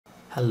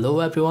Hello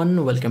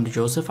everyone, welcome to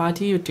Joseph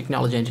IT, your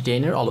technology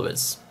entertainer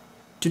always.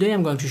 Today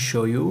I'm going to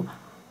show you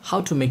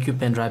how to make your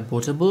pendrive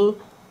bootable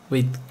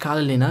with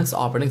Kali Linux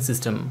operating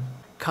system.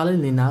 Kali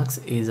Linux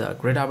is a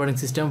great operating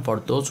system for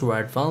those who are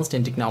advanced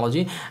in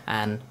technology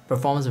and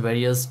performs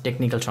various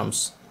technical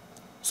terms.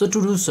 So to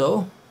do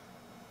so,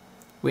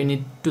 we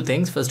need two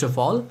things. First of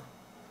all,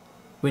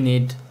 we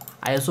need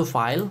ISO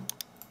file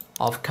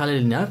of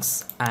Kali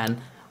Linux and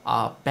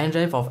a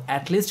pendrive of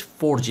at least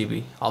 4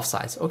 GB of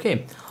size.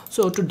 Okay,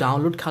 so to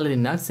download Kali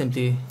Linux,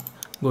 simply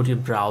go to your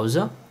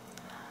browser,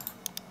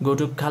 go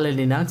to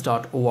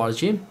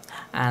kalilinux.org,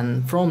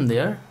 and from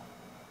there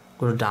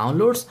go to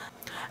downloads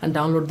and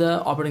download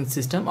the operating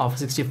system of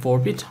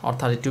 64-bit or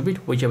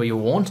 32-bit, whichever you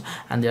want.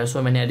 And there are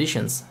so many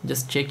editions,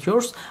 just check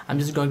yours. I'm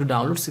just going to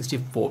download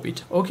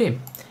 64-bit. okay,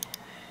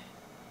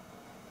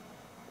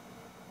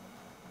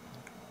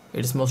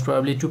 it is most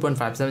probably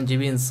 2.57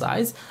 GB in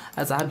size.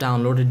 As I have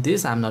downloaded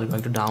this, I'm not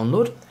going to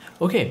download.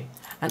 Okay,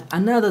 and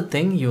another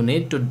thing you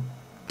need to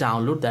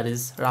download, that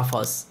is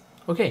Rufus.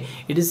 Okay,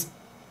 it is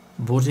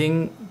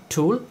booting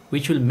tool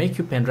which will make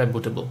your pendrive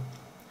bootable.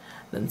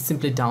 Then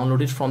simply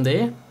download it from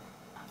there.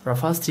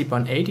 Rufus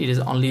 3.8, it is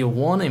only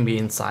 1 MB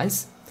in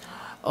size.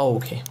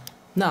 Okay,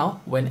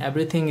 now when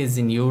everything is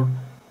in your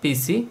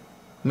PC,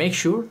 make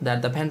sure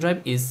that the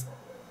pendrive is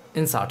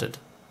inserted.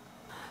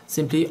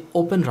 Simply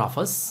open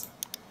Rufus.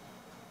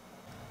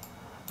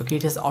 Okay,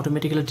 it has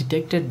automatically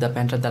detected the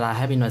pendrive that I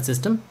have in my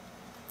system.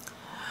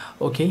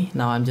 Okay,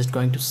 now I'm just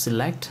going to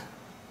select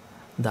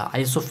the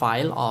ISO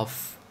file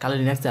of Kali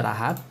Linux that I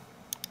have.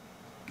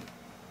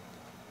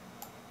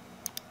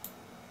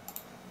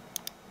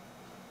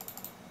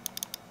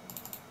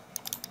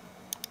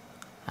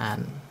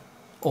 And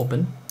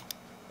open.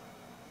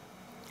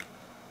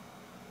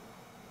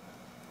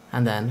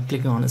 And then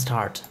clicking on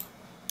start.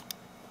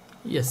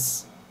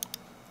 Yes.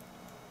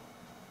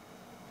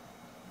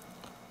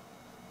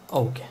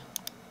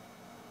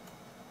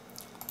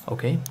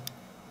 Okay,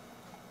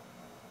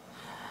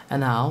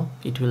 and now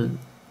it will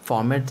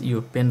format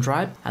your pen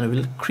drive and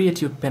will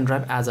create your pen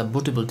drive as a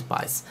bootable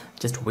device.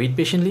 Just wait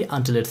patiently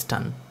until it's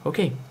done.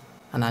 Okay,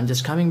 and I'm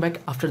just coming back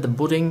after the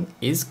booting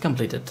is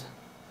completed.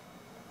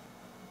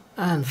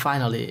 And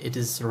finally it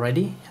is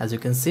ready. As you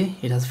can see,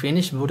 it has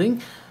finished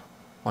booting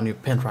on your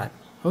pen drive.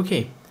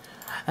 Okay,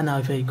 and now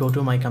if I go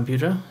to my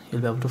computer,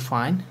 you'll be able to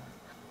find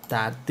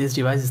that this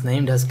device is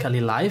named as Kali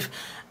Live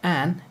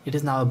and it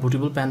is now a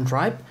bootable pen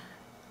drive.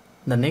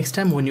 The next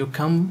time when you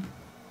come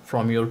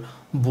from your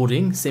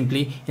booting,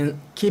 simply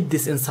keep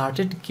this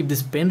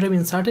pen drive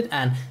inserted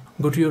and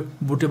go to your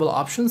bootable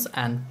options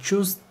and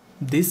choose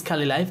this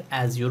Kali Live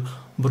as your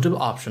bootable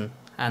option,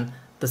 and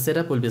the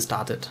setup will be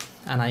started.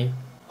 And I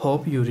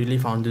hope you really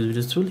found this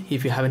video useful.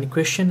 If you have any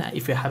question,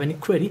 if you have any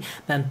query,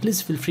 then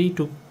please feel free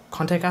to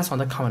contact us on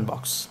the comment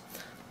box.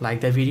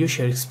 Like the video,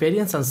 share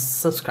experience, and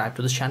subscribe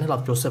to the channel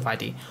of Joseph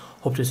IT.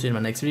 Hope to see you in my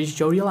next video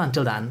tutorial.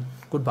 Until then,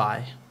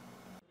 goodbye.